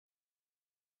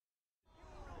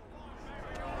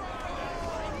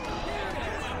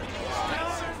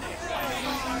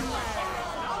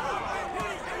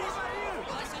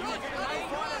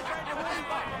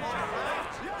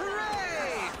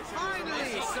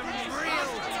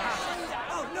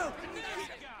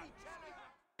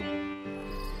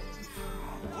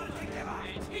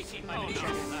We'll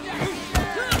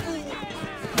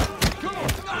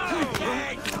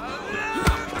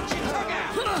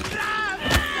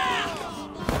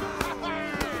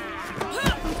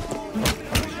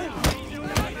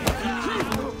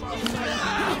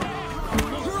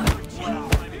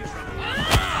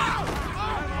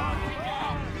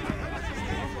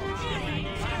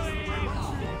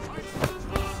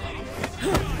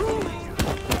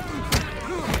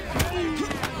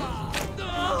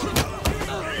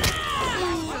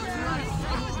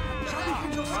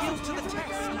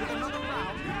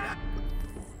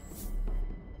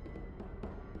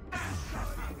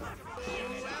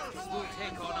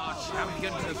take on our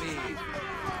champion to be.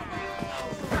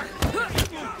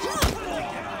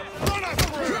 Run us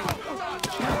through!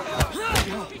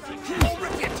 I'll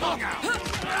rip your tongue out!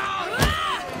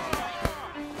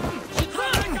 She's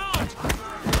running guard!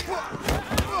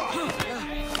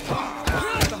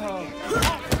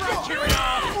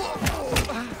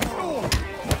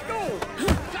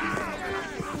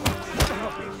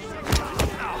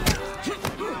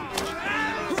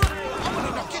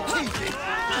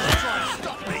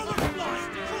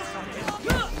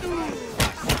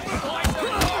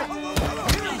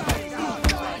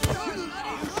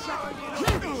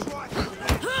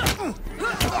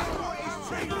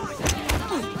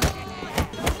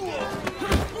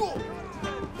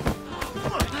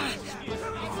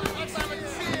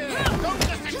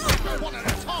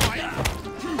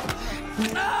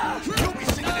 You'll be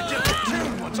singing a different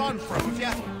tune once I'm through with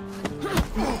ya.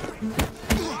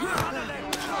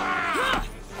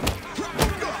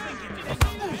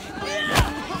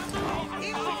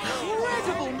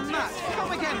 Incredible match!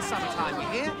 Come again sometime, you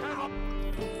hear?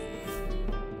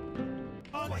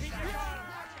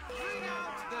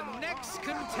 The next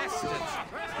contestant.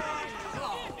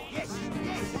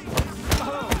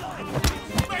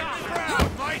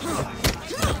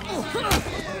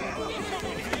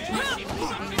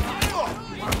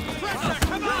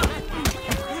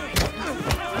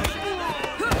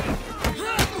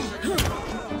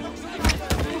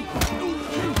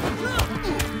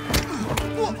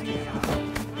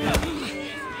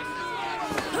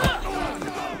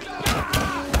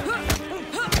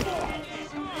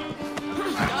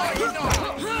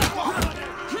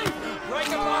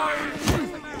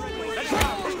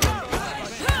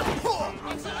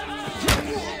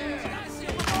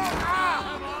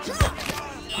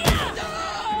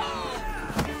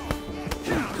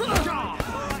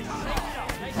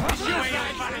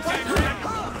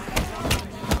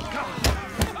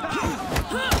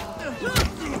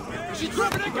 She's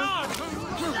dropping a guard!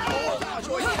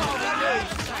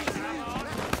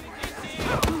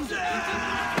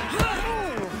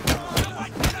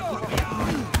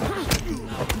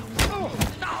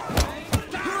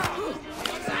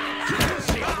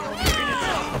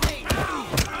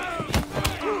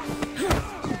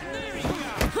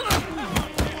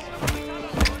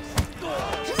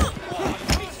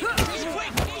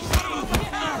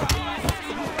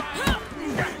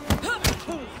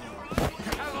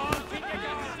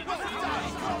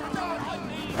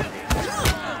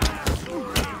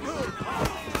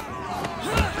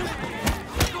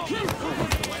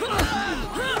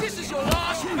 This is your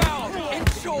last bout!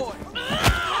 Enjoy!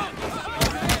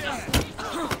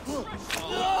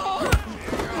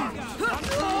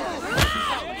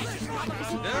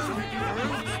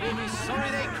 We'll be sorry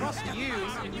they crossed you.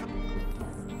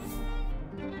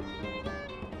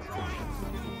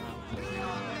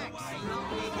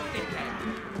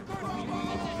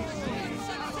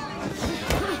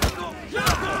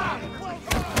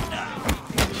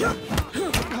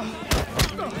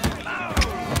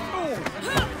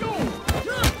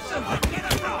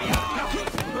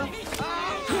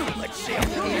 Let's see how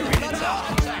the Indians are.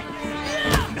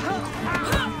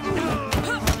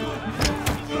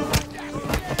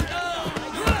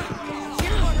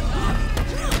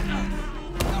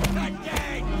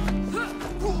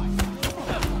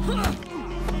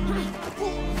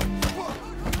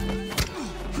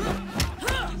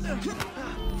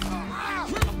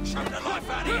 Choke the life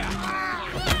out of here!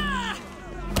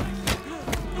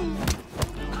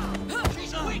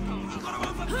 She's weak! You've got to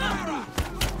overpower her!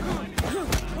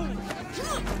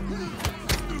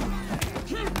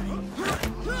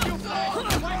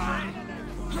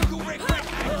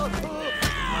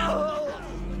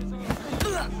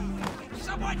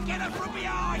 Someone get her from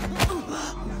behind!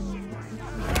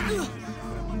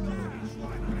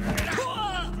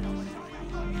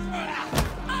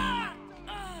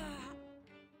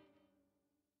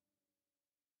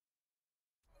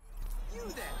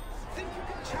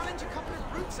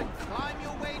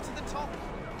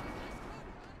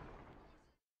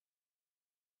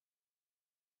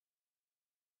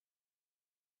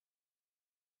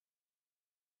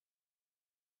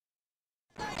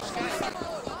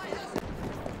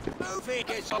 Move it,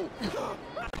 it's all.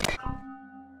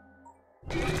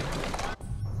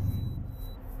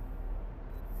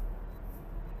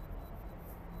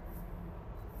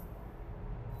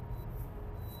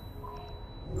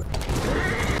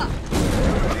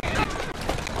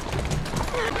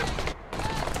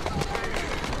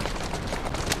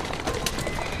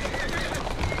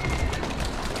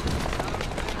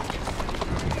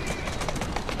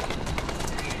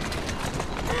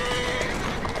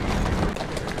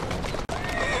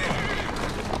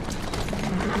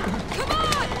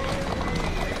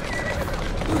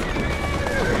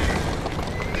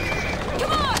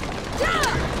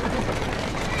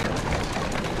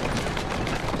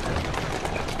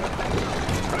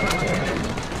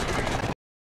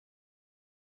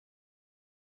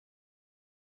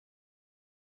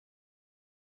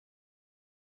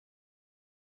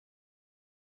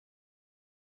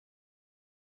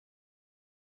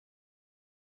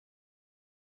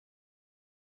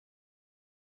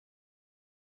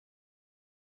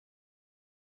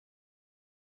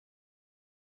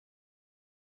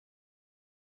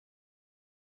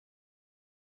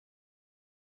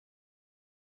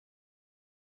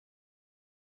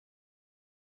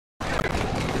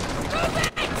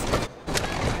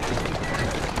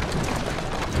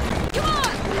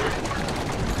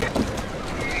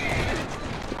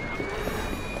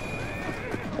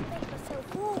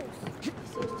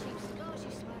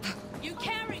 You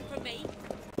caring for me?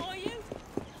 Are you?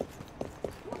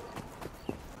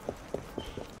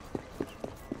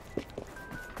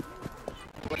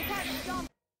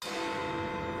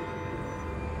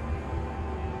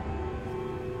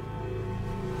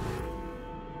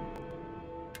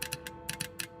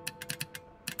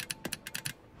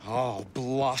 Oh,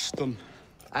 blast them.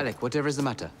 Alec, whatever is the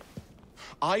matter?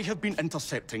 I have been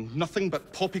intercepting nothing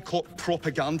but poppycock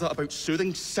propaganda about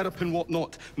soothing syrup and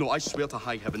whatnot. No, I swear to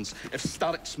high heavens, if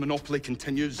Starrick's monopoly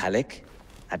continues... Alec,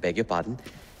 I beg your pardon.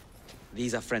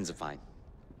 These are friends of mine.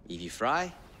 Evie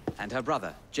Fry and her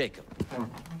brother, Jacob.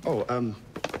 Oh,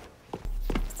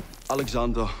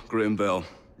 Alexander Graham Bell.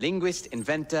 Linguist,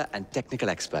 inventor, and technical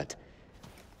expert.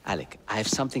 Alec, I have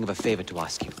something of a favor to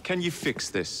ask you. Can you fix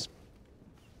this?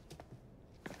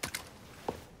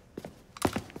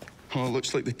 Oh,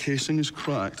 looks like the casing is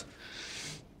cracked.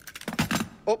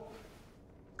 Oh,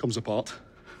 comes apart.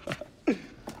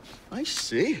 I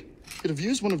see. Could have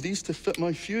used one of these to fit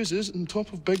my fuses on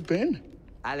top of Big Ben.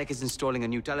 Alec is installing a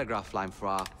new telegraph line for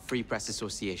our Free Press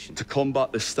Association. To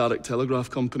combat the Starrick Telegraph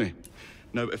Company.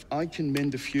 Now, if I can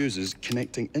mend the fuses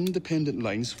connecting independent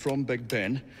lines from Big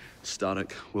Ben,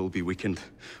 Starrick will be weakened.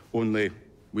 Only,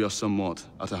 we are somewhat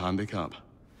at a handicap.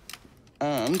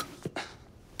 And...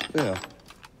 there.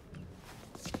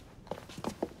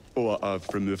 Oh, I've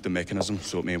removed the mechanism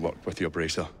so it may work with your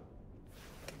bracer.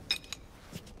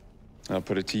 I'll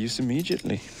put it to use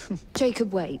immediately.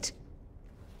 Jacob, wait.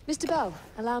 Mr. Bell,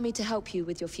 allow me to help you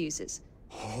with your fuses.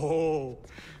 Oh,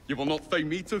 you will not find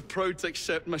me too proud to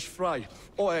accept Miss Fry.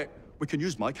 Oh, we can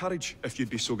use my carriage, if you'd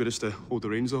be so good as to hold the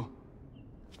reins, though.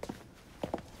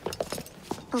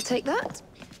 I'll take that.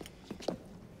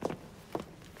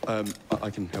 I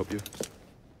can help you.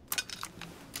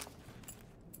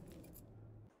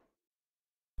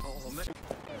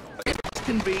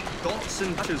 Can be dots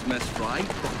and dashes, Miss Fry,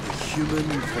 but the human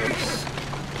voice.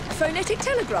 Phonetic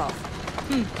telegraph?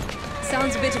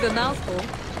 Sounds a bit of a mouthful.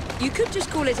 You could just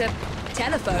call it a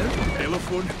telephone.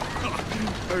 Telephone?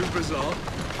 How bizarre.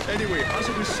 Anyway, as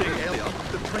I was saying earlier,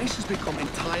 the press has become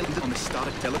entirely on the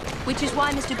Starrick telephone. Which is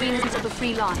why Mr. Green has set up a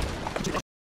free line.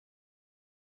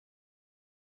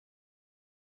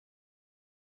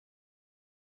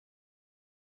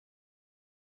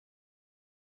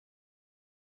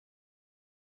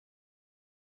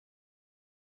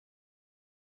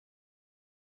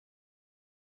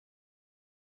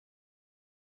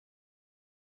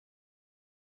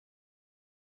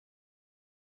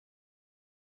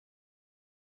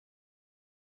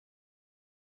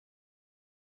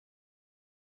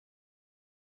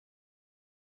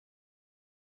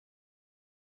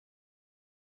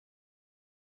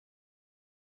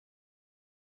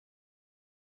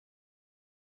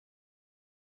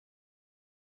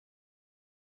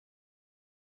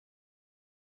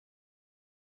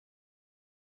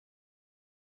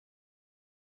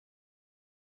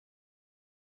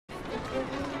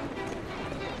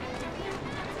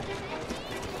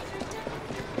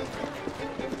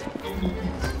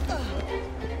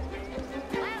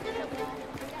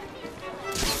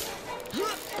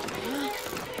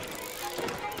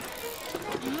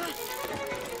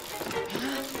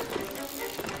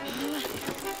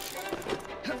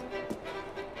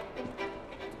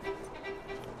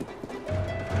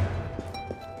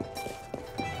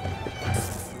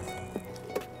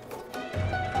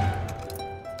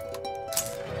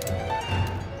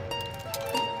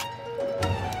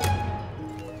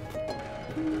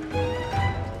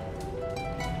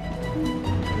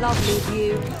 Lovely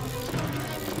view.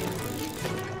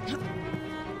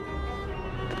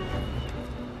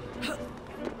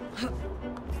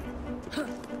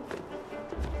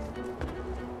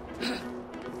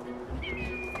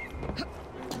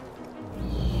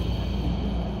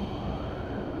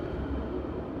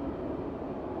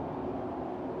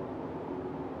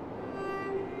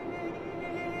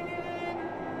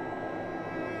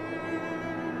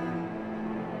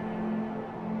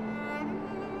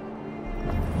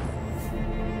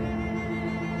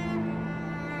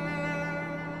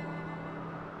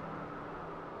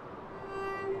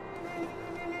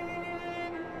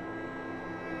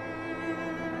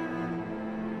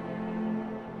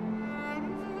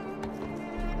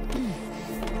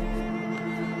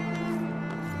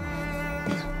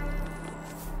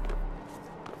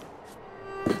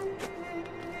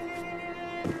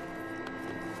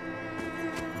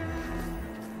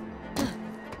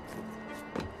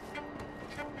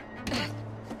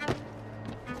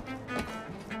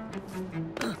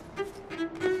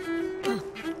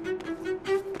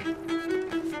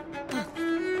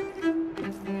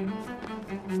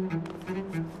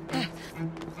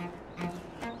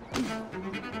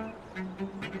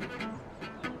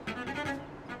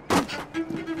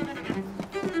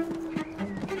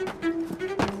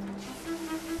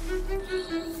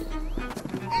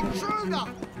 Intruder!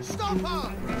 Stop her!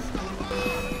 Stop her!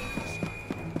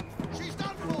 She's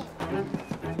done for!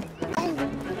 Oh!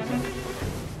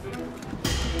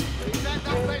 Is that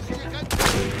the best you can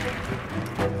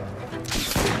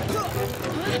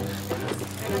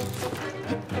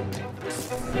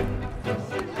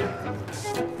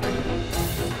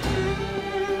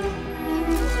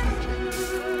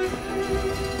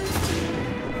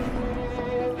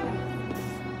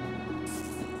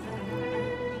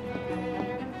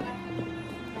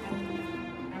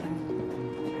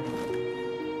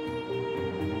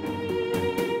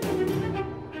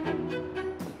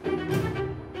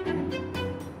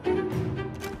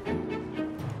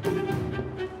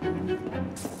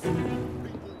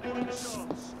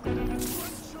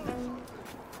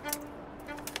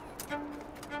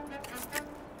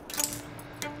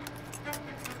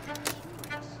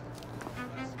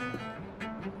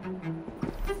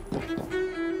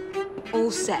All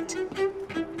set.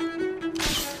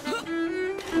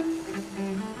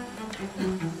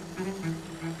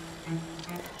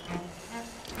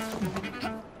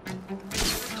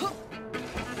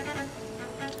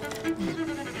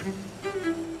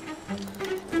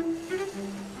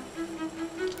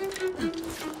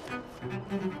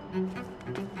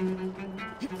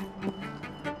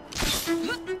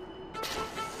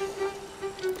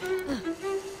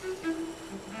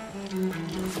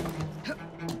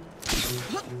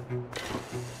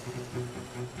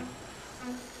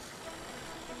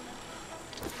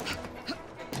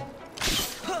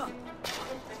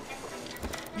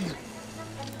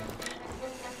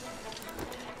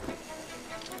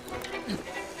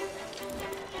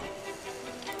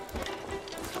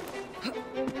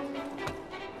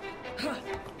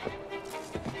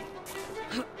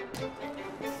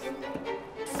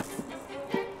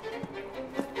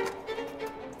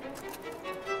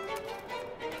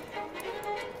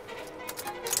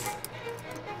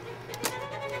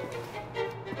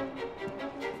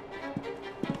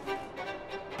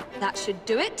 That should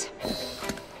do it.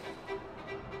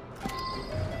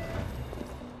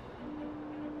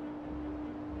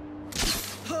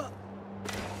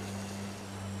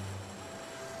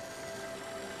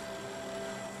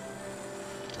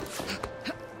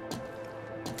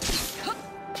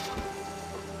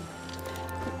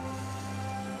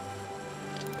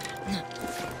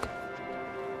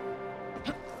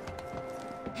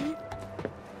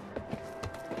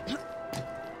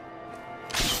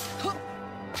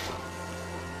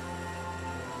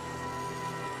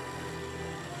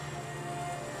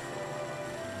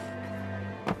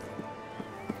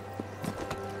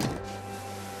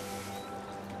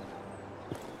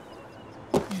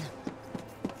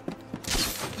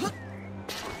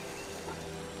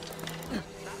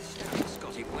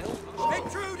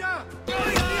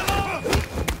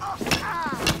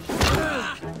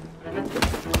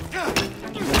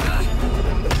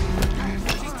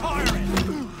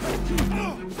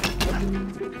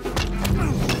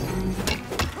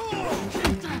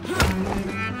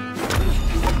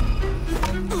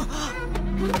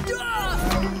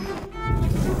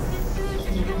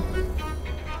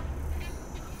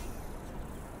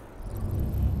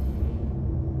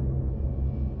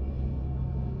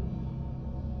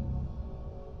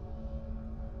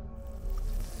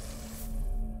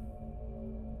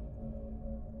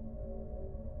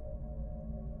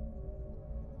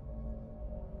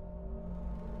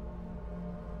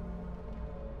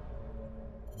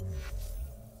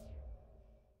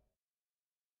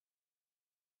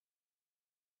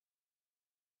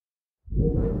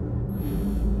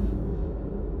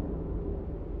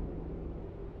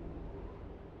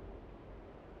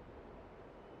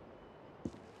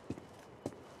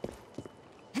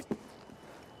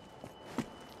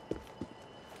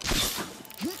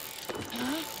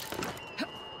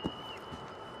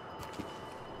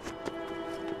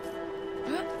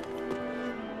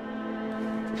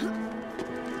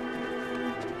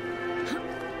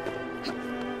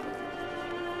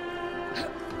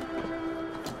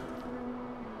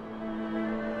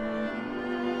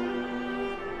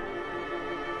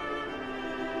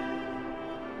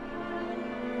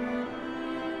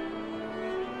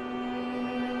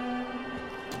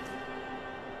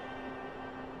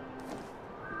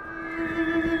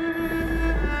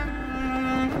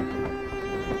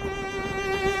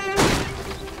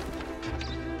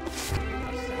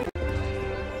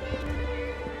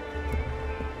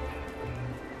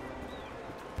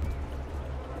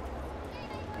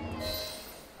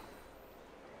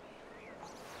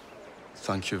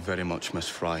 Thank you very much, Miss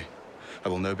Fry. I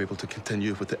will now be able to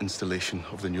continue with the installation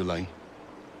of the new line.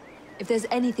 If there's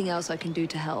anything else I can do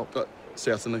to help...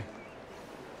 Certainly.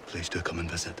 Please do come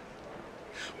and visit.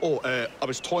 Oh, I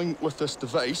was toying with this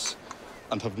device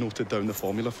and have noted down the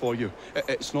formula for you.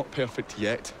 It's not perfect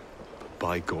yet, but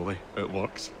by golly, it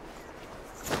works.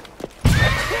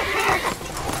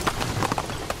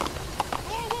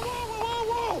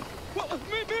 Whoa! Well,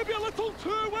 maybe a little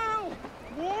too well!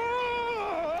 Whoa!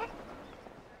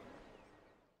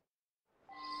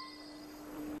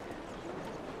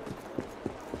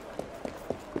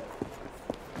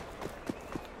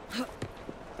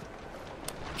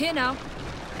 Here now.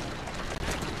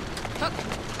 Hup.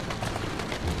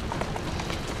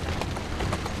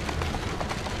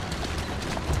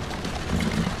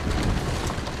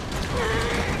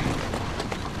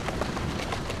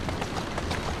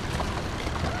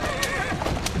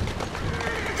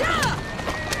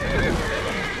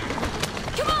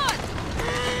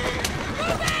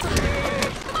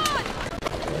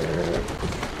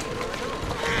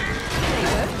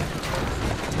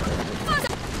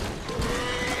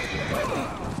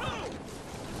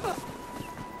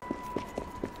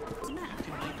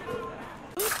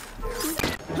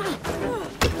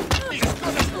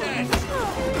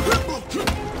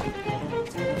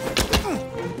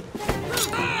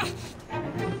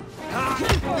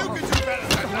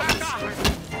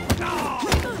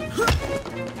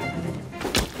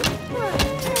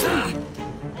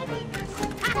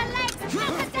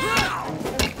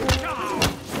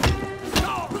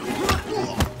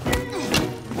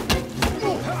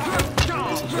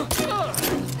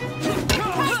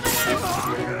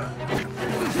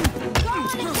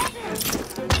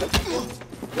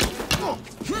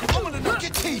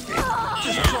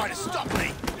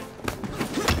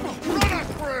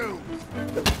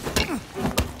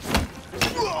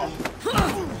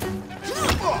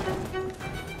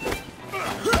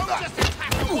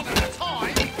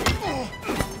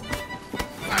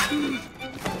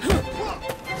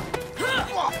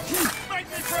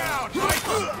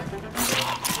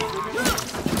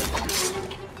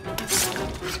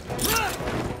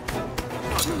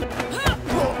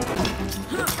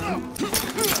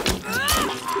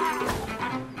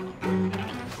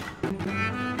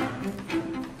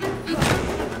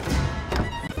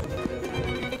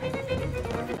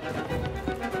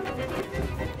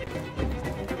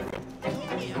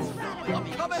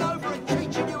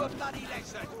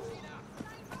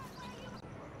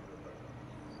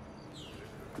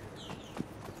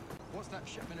 That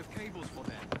shipment of cables for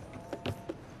them?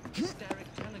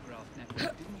 Hysteric telegraph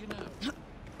network, didn't you know? The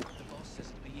boss says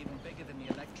it'll be even bigger than the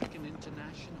Electric and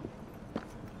International.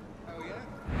 Oh, yeah?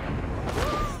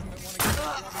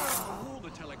 All the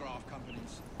telegraph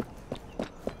companies.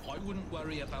 I wouldn't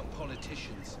worry about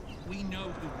politicians. We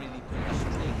know who really pull the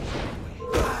strings, don't we?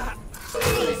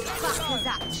 What was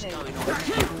that too?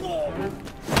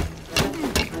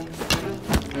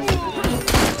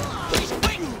 He's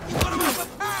quick! You've got him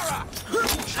overpower!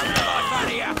 Shut the life out of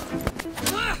here!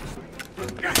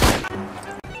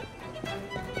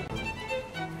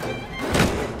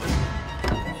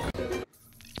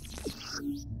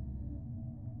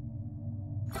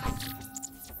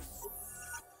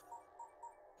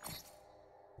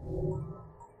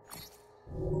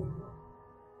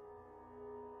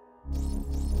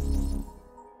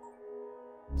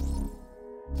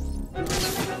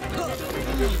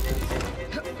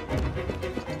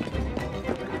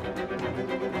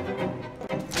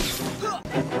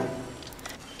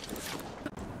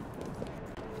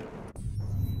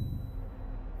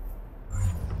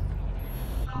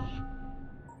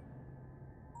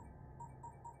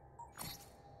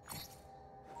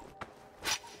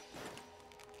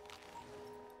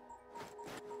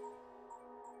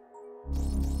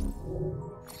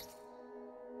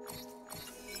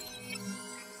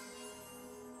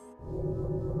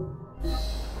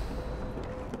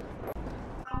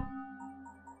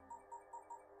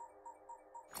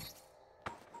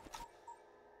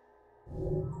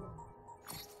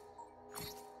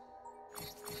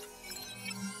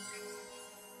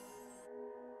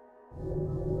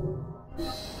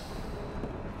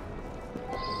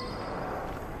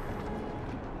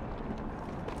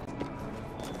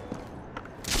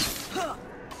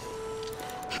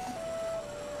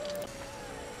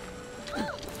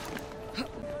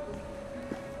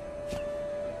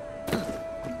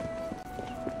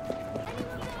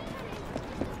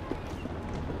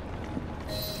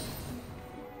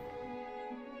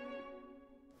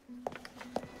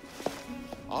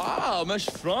 Ah, Miss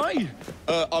Fry.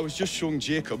 I was just showing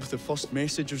Jacob the first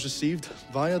message was received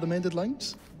via the mended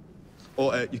lines.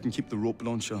 Oh, you can keep the rope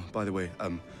launcher, by the way.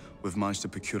 We've managed to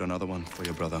procure another one for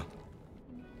your brother.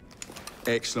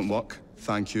 Excellent work.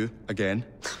 Thank you, again.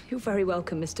 You're very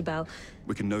welcome, Mr. Bell.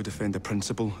 We can now defend the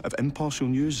principle of impartial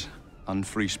news and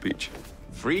free speech.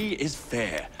 Free is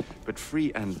fair, but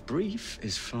free and brief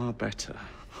is far better.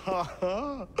 Ha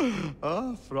ha!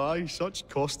 Ah, Fry, such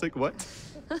caustic wit.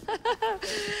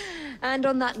 And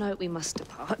on that note, we must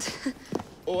depart.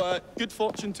 Oh, good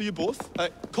fortune to you both.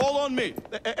 Call on me,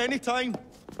 anytime.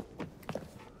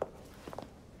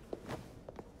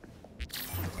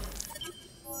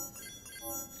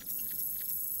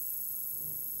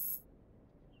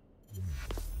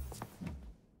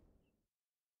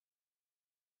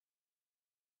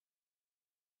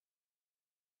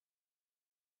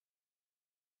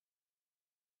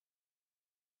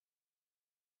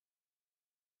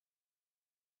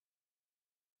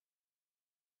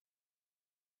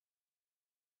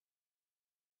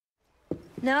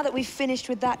 Now that we've finished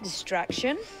with that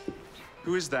distraction...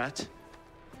 Who is that?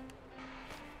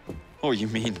 Oh, you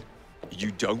mean you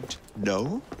don't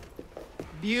know?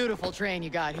 Beautiful train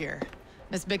you got here.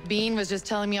 Miss McBean was just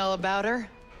telling me all about her.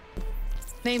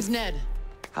 Name's Ned.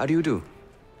 How do you do?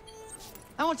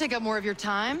 I won't take up more of your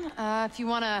time. If you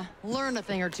want to learn a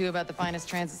thing or two about the finest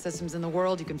transit systems in the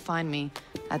world, you can find me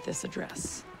at this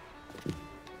address.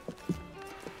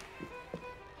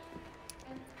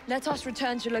 Let us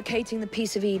return to locating the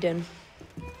Piece of Eden.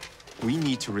 We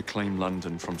need to reclaim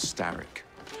London from Starrick.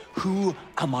 Who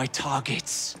are my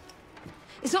targets?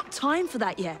 It's not time for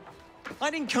that yet. I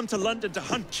didn't come to London to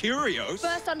hunt curios.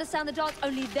 First understand the dance,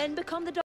 only then become the dance.